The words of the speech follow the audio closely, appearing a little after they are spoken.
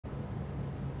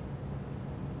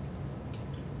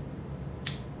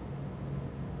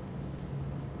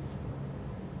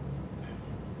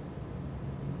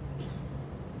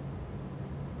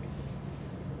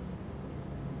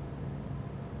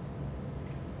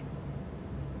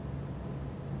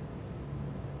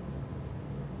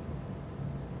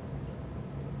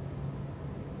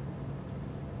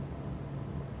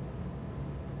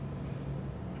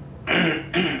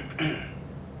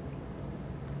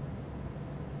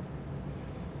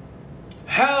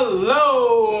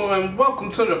Hello and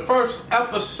welcome to the first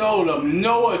episode of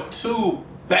Nioh 2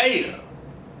 Beta,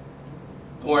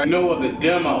 or Nioh the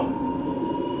Demo.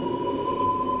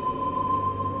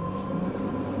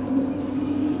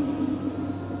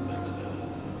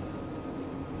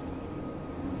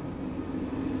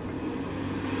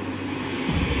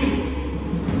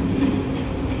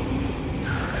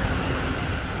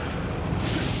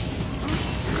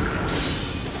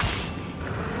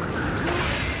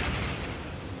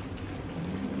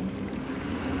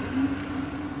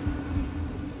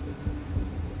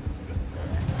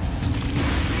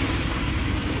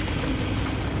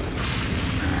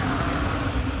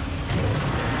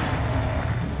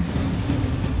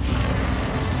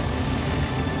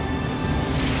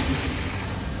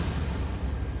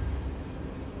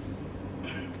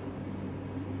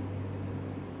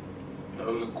 That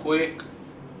was a quick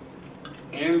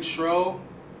intro.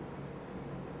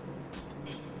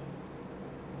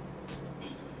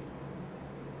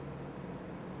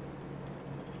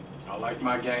 I like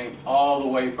my game all the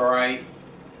way bright.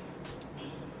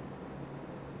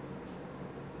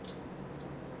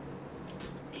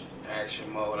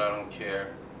 Action mode, I don't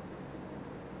care.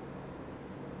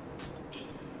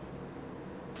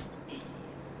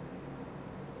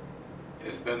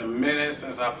 It's been a minute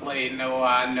since I played Nioh.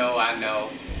 I know.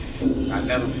 I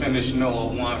never finished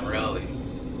Nioh 1 really.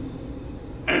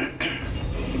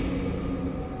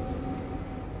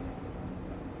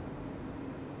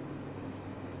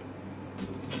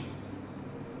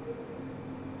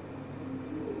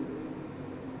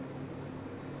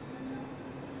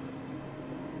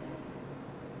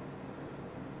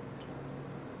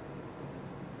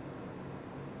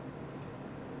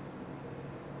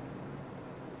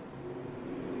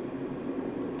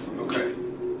 Okay.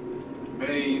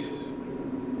 Base.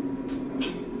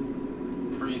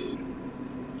 Priest.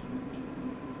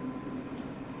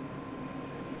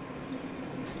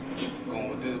 Going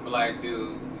with this black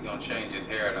dude. We're gonna change his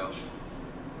hair though.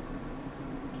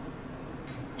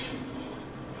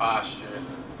 Posture.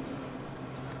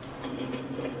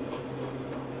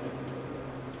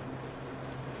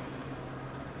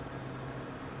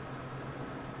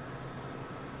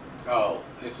 Oh,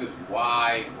 this is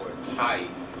wide or tight.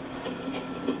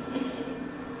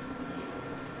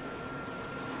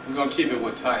 We're gonna keep it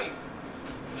with tight.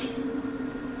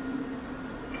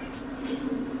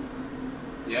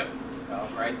 Yep,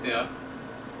 right there.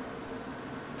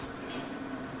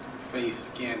 Face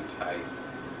skin tight.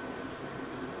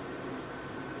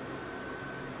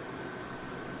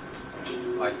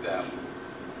 Like that.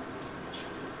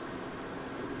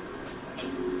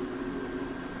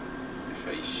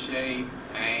 Face shape,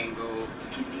 angle.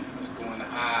 Let's go in the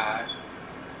eyes.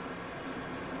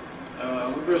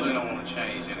 We really don't want to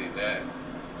change any of that.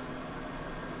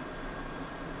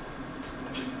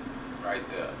 Right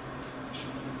there.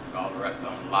 All the rest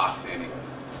of them locked anyway.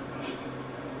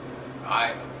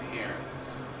 Eye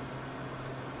appearance.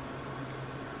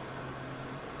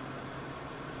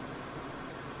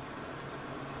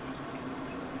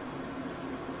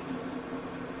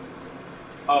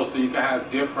 Oh, so you can have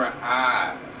different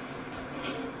eyes.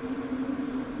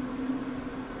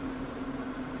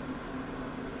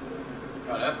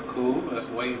 Oh, that's cool. That's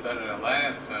way better than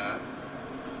last time.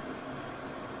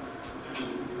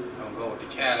 I'm gonna go with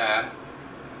the cat eye.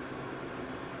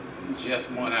 And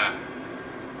just one eye.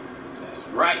 That's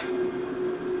right.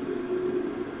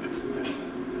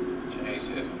 Change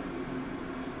this.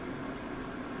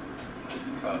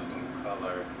 Custom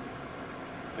color.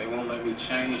 They won't let me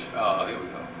change. Oh, here we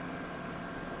go.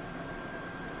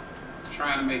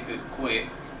 Trying to make this quick.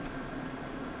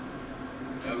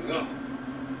 There we go.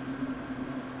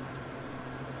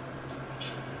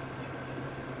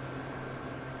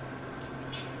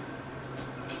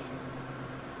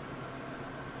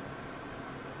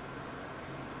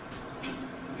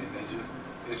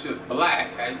 It's just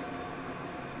black, hey?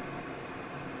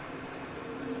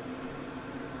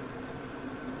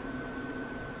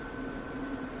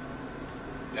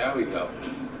 There we go.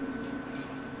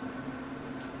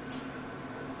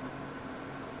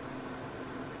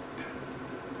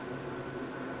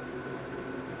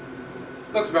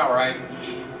 Looks about right.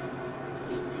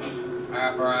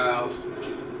 Eyebrows.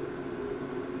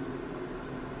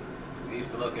 Needs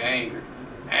to look angry.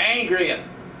 Angrier!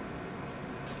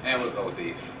 And we'll go with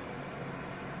these.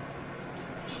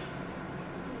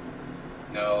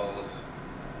 Nose.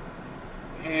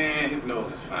 And his nose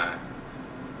is fine.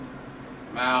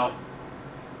 Mouth.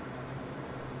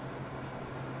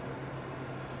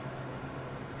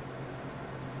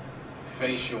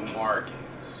 Facial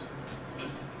markings.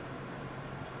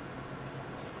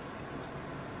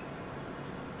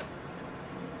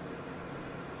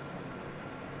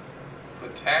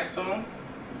 attacks on him.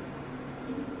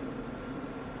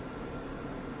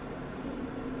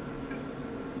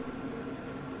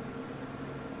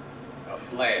 A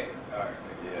flag. Alright,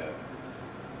 yeah.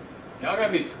 Y'all got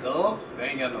any skulls? They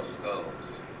ain't got no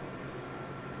skulls.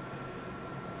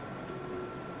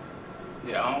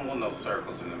 Yeah, I don't want no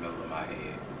circles in the middle of my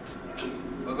head.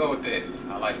 We'll go with this.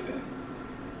 I like that.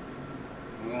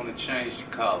 We want to change the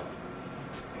color.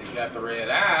 He's got the red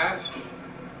eyes.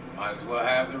 Might as well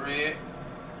have the red.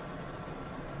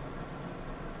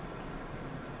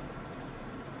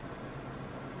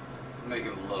 Let's make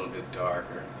it a little bit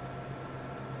darker.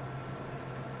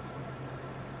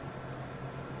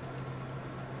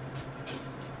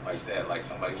 Like that, like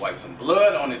somebody wiped some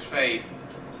blood on his face.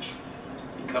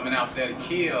 He coming out there to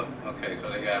kill. Okay, so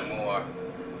they got more.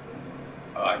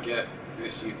 I guess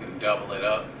this you can double it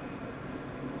up.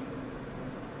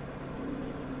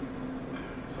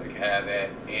 So you can have that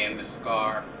and the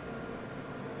scar.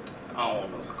 I don't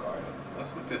want no scar though.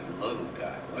 What's with this little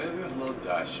dot? What is this little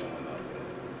dot showing up?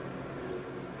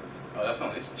 Oh, that's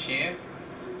on his chin?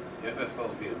 Guess that's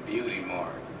supposed to be a beauty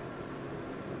mark.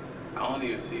 I don't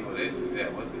even see what this is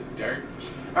at. What's this, dirt?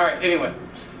 Alright, anyway.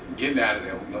 Getting out of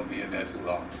there. We're going to be in there too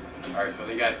long. Alright, so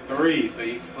they got 3. So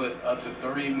you put up to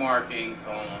 3 markings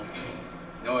on them.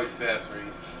 No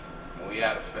accessories. And we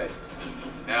out of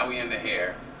face. Now we in the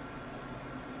hair.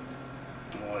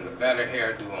 I wanted a better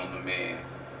hairdo on the man.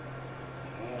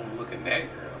 Oh, look at that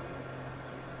girl.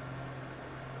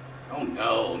 Oh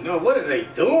no, no, what are they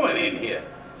doing in here?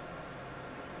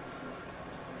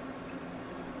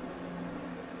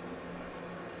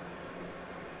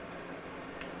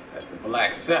 That's the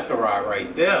black Sephiroth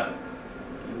right there.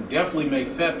 You can definitely make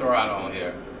Sephiroth on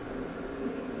here.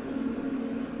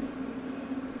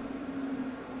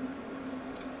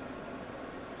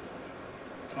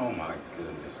 Oh my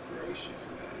goodness gracious,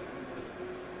 man.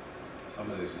 Some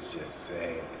of this is just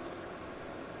sad.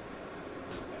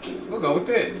 We'll go with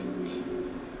this.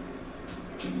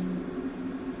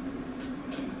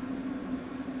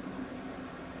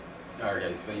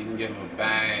 Alright, so you can give him a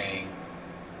bang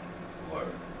or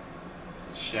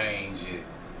change it.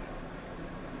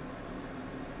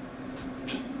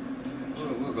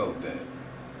 We'll go with that.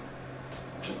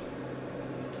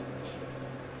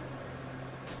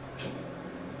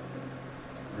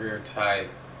 Rear tight,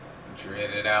 dread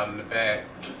it out in the back.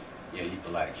 Yeah, you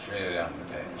black, dread it out in the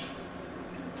back.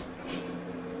 It's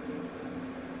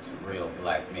a real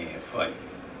black man fight.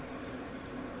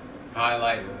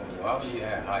 Highlight, why would you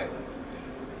have highlights?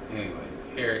 Anyway,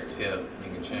 hair tip,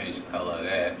 you can change the color of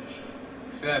that.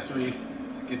 Accessories,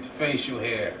 let's get the facial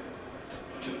hair.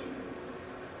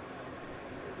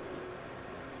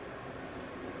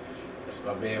 That's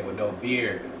my man with no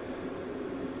beard.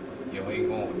 Yeah, we ain't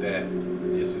going with that.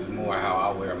 This is more how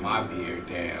I wear my beard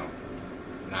down.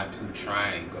 Not too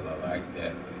triangular like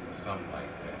that, but something like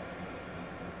that.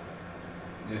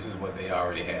 This is what they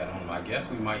already had on. I guess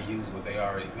we might use what they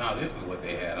already... No, this is what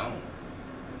they had on.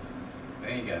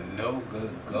 They ain't got no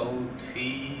good gold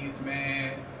tees,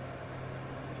 man.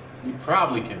 You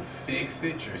probably can fix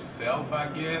it yourself, I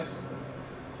guess.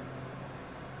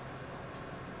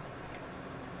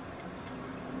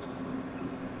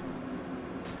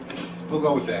 We'll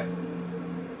go with that.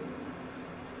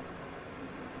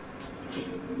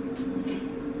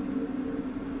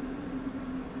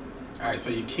 Alright, so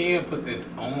you can put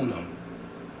this on them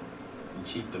and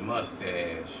keep the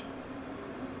mustache.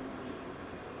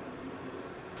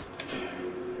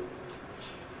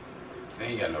 They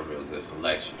ain't got no real good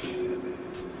selection here, man.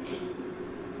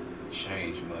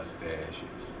 Change mustaches.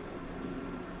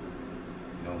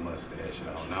 No mustache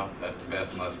at all. No, that's the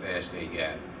best mustache they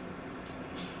got.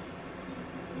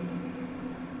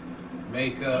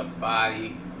 Makeup,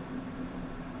 body,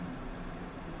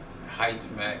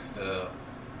 height's maxed up,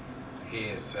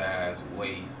 head size,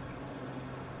 weight.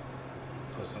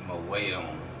 Put some more weight on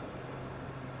them.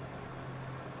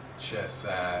 Chest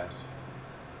size.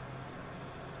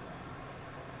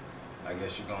 I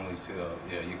guess you can only tell,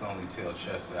 yeah, you can only tell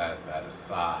chest size by the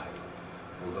side.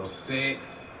 We'll go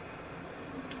 6.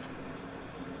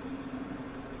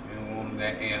 You don't want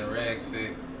that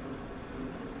anorexic.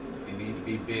 You need to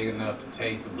be big enough to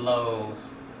take the blows,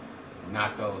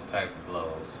 not those type of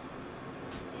blows.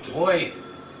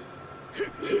 Voice.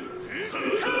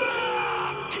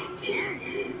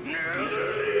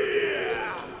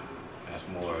 That's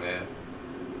more of that.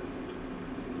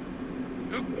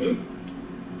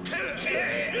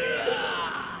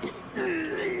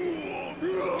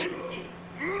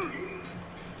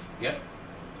 Yep.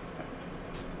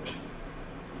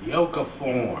 Yoga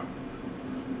form.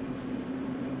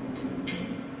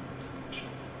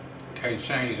 Can't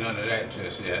change none of that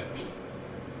just yet.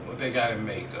 What they got in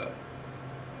makeup?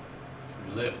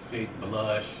 Lipstick,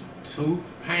 blush, tooth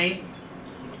paint,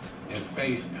 and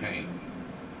face paint.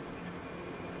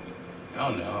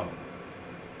 Oh no.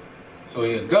 So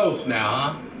he a ghost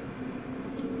now, huh?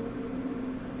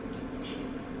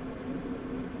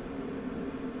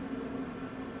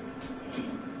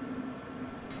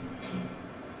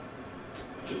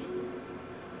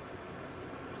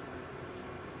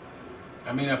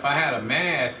 I mean, if I had a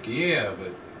mask, yeah,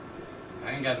 but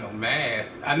I ain't got no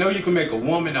mask. I know you can make a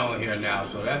woman on here now,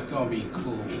 so that's gonna be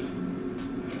cool.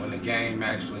 When the game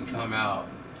actually come out,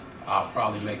 I'll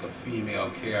probably make a female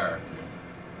character.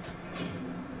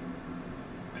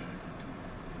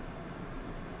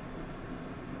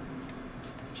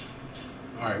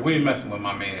 Alright, we ain't messing with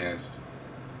my man's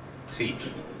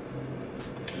teeth.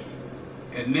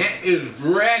 And that is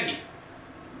ready.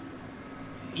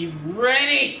 He's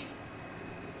ready.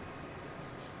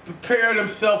 Prepared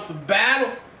himself for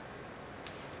battle.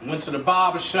 Went to the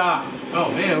barber shop.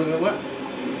 Oh man, what?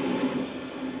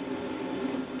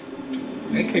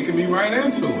 They kicking me right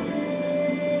into it.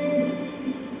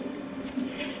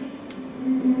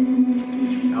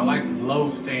 I like the low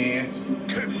stance.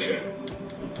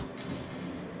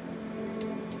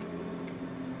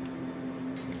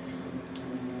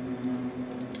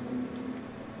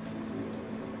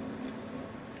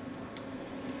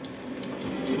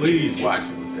 Please watch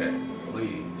it with that.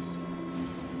 Please.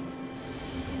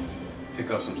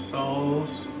 Pick up some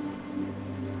souls.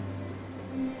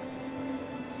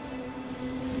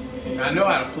 I know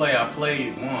how to play. I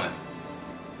played one.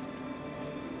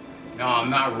 No,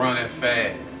 I'm not running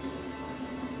fast.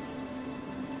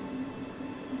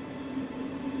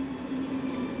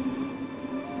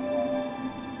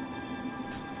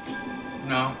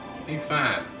 No, he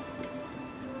fine.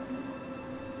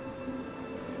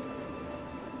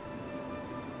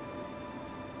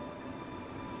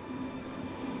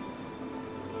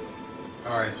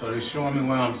 Alright, so they're showing me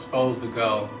where I'm supposed to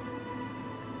go.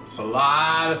 It's a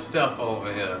lot of stuff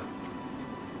over here.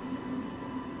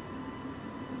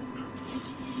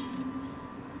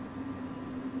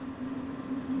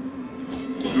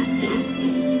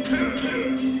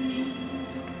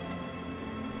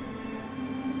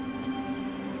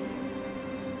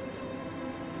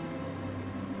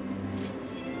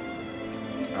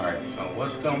 Alright, so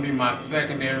what's gonna be my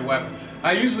secondary weapon?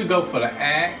 I usually go for the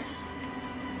axe.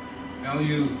 I don't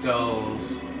use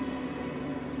those.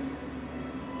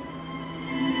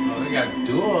 Oh, they got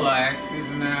dual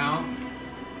axes now.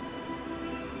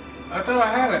 I thought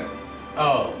I had it.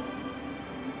 Oh.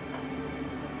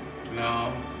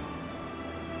 No.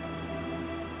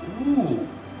 Ooh.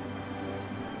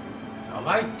 I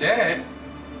like that.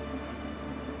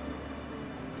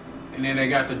 And then they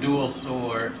got the dual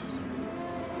swords.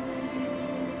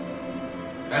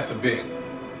 That's a big one.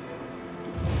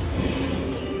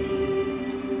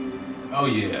 Oh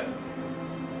yeah.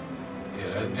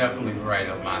 Yeah, that's definitely right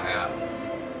up my alley.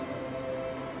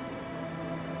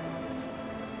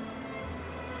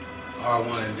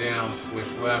 R1 and down,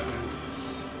 switch weapons.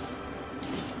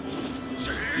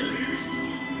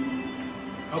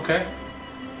 Okay.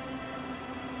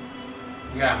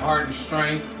 We got heart and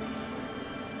strength.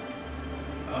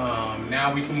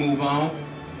 Now we can move on.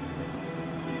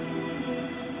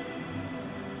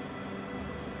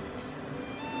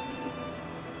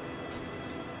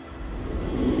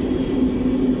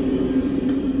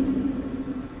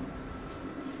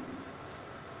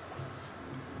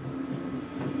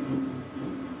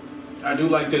 I do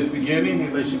like this beginning.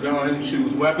 It lets you go ahead and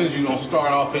choose weapons. You don't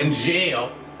start off in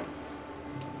jail.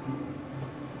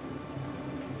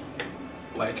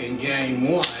 Like in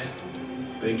game 1.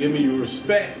 They give me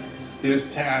respect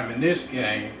this time in this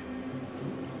game.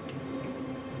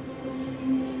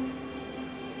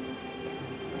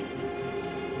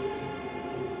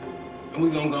 And we're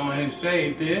gonna go ahead and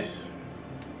save this.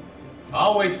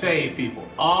 Always save, people.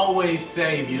 Always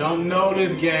save. You don't know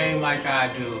this game like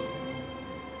I do.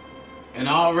 And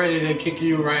already they kick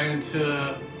you right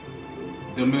into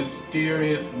the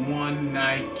mysterious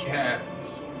one-night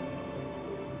cats.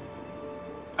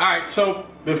 Alright, so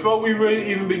before we really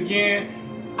even begin,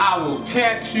 I will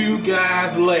catch you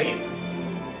guys later.